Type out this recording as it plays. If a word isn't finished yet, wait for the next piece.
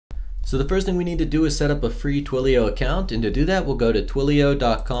So the first thing we need to do is set up a free Twilio account, and to do that we'll go to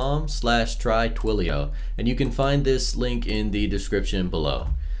twilio.com/trytwilio, and you can find this link in the description below.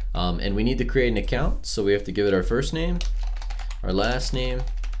 And we need to create an account, so we have to give it our first name, our last name,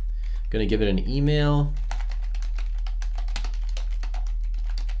 going to give it an email,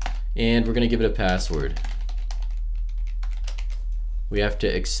 and we're going to give it a password. We have to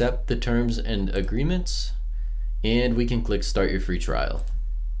accept the terms and agreements, and we can click start your free trial.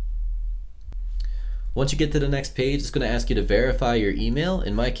 Once you get to the next page, it's going to ask you to verify your email.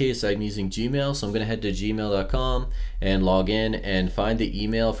 In my case, I'm using Gmail, so I'm going to head to gmail.com and log in and find the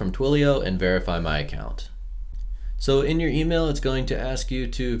email from Twilio and verify my account. So in your email, it's going to ask you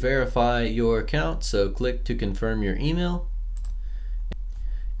to verify your account, so click to confirm your email.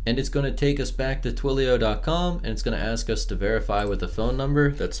 And it's going to take us back to twilio.com, and it's going to ask us to verify with a phone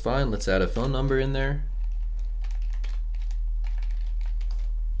number. That's fine, let's add a phone number in there.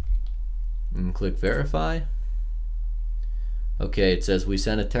 And click verify. Okay, it says we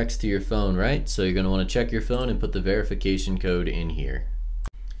sent a text to your phone, right? So you're going to want to check your phone and put the verification code in here.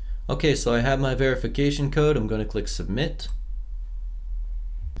 Okay, so I have my verification code. I'm going to click submit.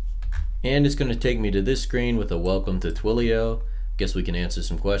 And it's going to take me to this screen with a welcome to Twilio. Guess we can answer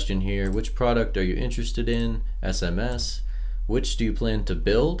some question here. Which product are you interested in? SMS. Which do you plan to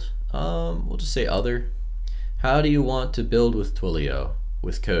build? We'll just say other. How do you want to build with Twilio?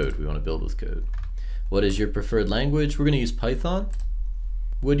 With code. We want to build with code. What is your preferred language? We're going to use Python.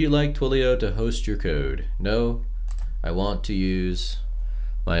 Would you like Twilio to host your code? No, I want to use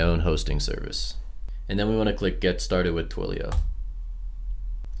my own hosting service. And then we want to click get started with Twilio.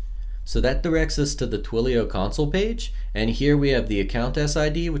 So that directs us to the Twilio console page, and here we have the account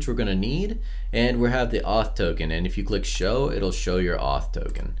SID, which we're going to need, and we have the auth token, and if you click show, it'll show your auth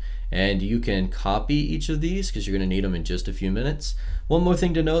token. And you can copy each of these because you're going to need them in just a few minutes. One more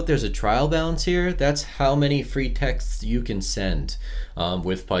thing to note, there's a trial balance here. That's how many free texts you can send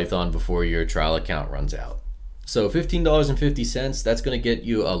with Python before your trial account runs out. So $15.50, that's going to get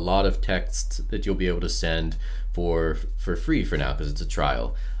you a lot of texts that you'll be able to send for free for now because it's a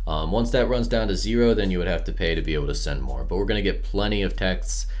trial. Once that runs down to 0, then you would have to pay to be able to send more, but we're going to get plenty of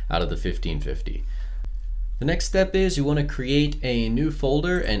texts out of the $15.50. The next step is you want to create a new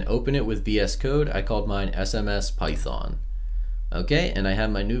folder and open it with VS Code. I called mine SMS Python. Okay, and I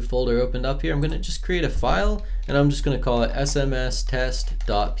have my new folder opened up here. I'm going to just create a file, and I'm just going to call it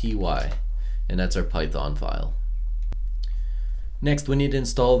smstest.py, and that's our Python file. Next, we need to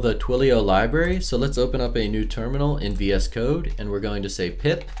install the Twilio library. So let's open up a new terminal in VS Code, and we're going to say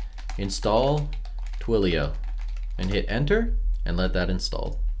pip install Twilio and hit enter and let that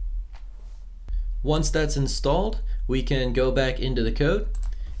install. Once that's installed, we can go back into the code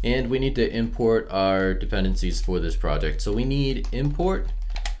and we need to import our dependencies for this project. So we need import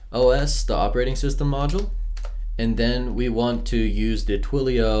OS, the operating system module, and then we want to use the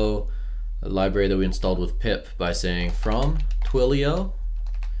Twilio library that we installed with pip by saying from twilio.rest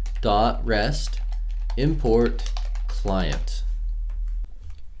import client.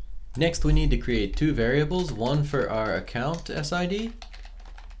 Next, we need to create two variables, one for our account SID.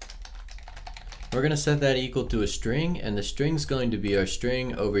 We're going to set that equal to a string, and the string is going to be our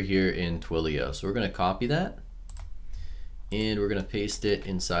string over here in Twilio. So we're going to copy that and we're going to paste it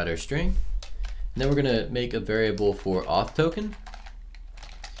inside our string. And then we're going to make a variable for auth token.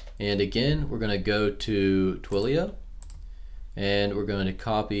 And again, we're going to go to Twilio and we're going to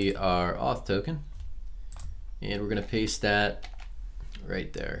copy our auth token and we're going to paste that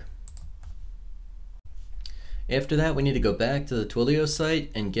right there. After that, we need to go back to the Twilio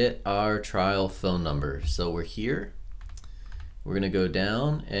site and get our trial phone number. So we're here. We're going to go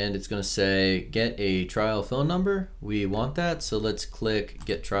down and it's going to say get a trial phone number. We want that, so let's click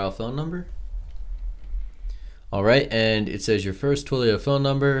get trial phone number. All right, and it says your first Twilio phone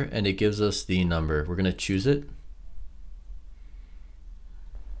number and it gives us the number. We're going to choose it.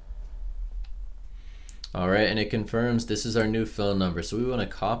 All right, and it confirms this is our new phone number. So we want to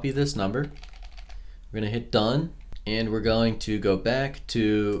copy this number. We're going to hit done, and we're going to go back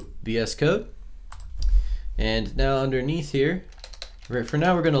to VS Code. And now underneath here, for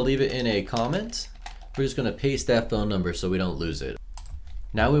now we're going to leave it in a comment. We're just going to paste that phone number so we don't lose it.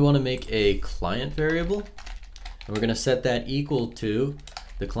 Now we want to make a client variable, and we're going to set that equal to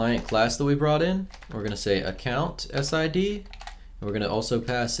the client class that we brought in. We're going to say account SID, and we're going to also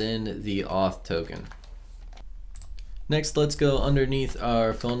pass in the auth token. Next, let's go underneath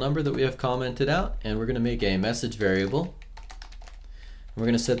our phone number that we have commented out, and we're going to make a message variable. We're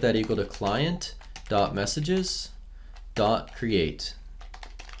going to set that equal to client.messages.create.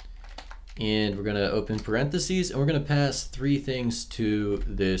 and we're gonna open parentheses, and we're gonna pass three things to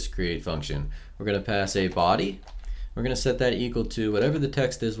this create function. We're gonna pass a body. We're gonna set that equal to whatever the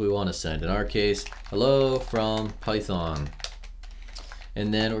text is we wanna send. In our case, hello from Python.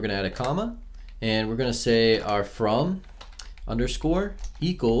 And then we're gonna add a comma, and we're gonna say our from underscore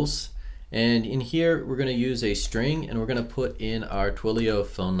equals, and in here we're gonna use a string, and we're gonna put in our Twilio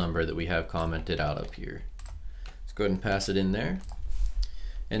phone number that we have commented out up here. Let's go ahead and pass it in there.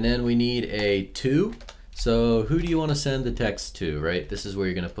 And then we need a to. So who do you want to send the text to, right? This is where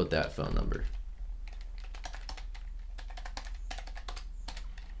you're going to put that phone number.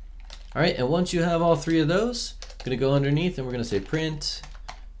 All right, and once you have all three of those, I'm going to go underneath and we're going to say print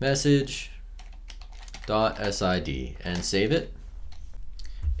message dot sid and save it.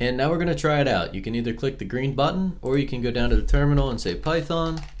 And now we're going to try it out. You can either click the green button or you can go down to the terminal and say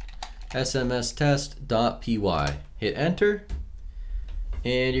Python smstest.py. Hit enter.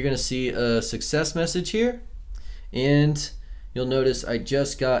 And you're going to see a success message here, and you'll notice I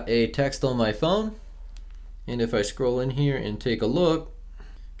just got a text on my phone, and if I scroll in here and take a look,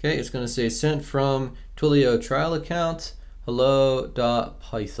 okay, it's going to say sent from Twilio trial account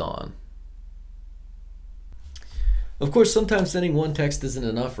hello.python. Of course, sometimes sending one text isn't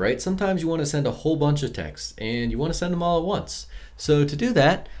enough, right? Sometimes you want to send a whole bunch of texts and you want to send them all at once. So to do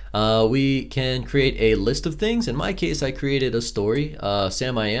that, we can create a list of things. In my case, I created a story,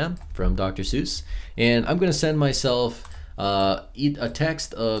 Sam I Am from Dr. Seuss, and I'm going to send myself a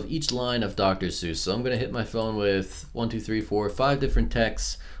text of each line of Dr. Seuss. So I'm going to hit my phone with 1, 2, 3, 4, 5 different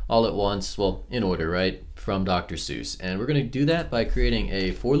texts all at once, well, in order, right, from Dr. Seuss. And we're going to do that by creating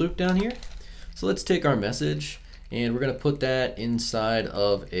a for loop down here. So let's take our message and we're going to put that inside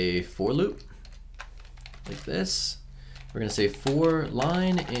of a for loop like this. We're going to say for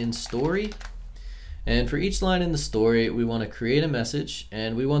line in story, and for each line in the story we want to create a message,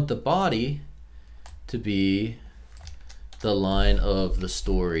 and we want the body to be the line of the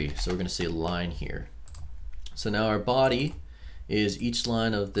story. So we're going to say line here. So now our body is each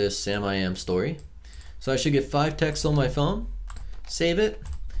line of this Sam I Am story. So I should get 5 texts on my phone. Save it.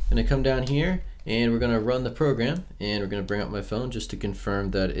 I'm going to come down here and we're going to run the program, and we're going to bring up my phone just to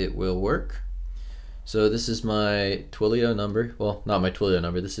confirm that it will work. So this is my Twilio number. Well, not my Twilio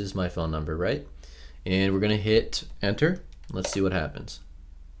number. This is my phone number, right? And we're going to hit enter. Let's see what happens.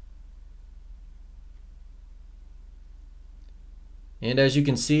 And as you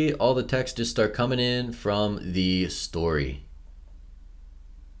can see, all the text just start coming in from the story.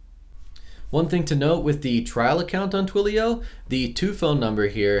 One thing to note with the trial account on Twilio, the to phone number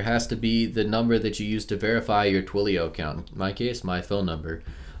here has to be the number that you use to verify your Twilio account. In my case, my phone number.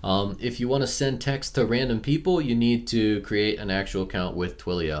 If you want to send text to random people, you need to create an actual account with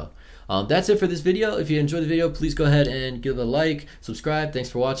Twilio. That's it for this video. If you enjoyed the video, please go ahead and give it a like, subscribe. Thanks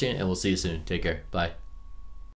for watching, and we'll see you soon. Take care. Bye.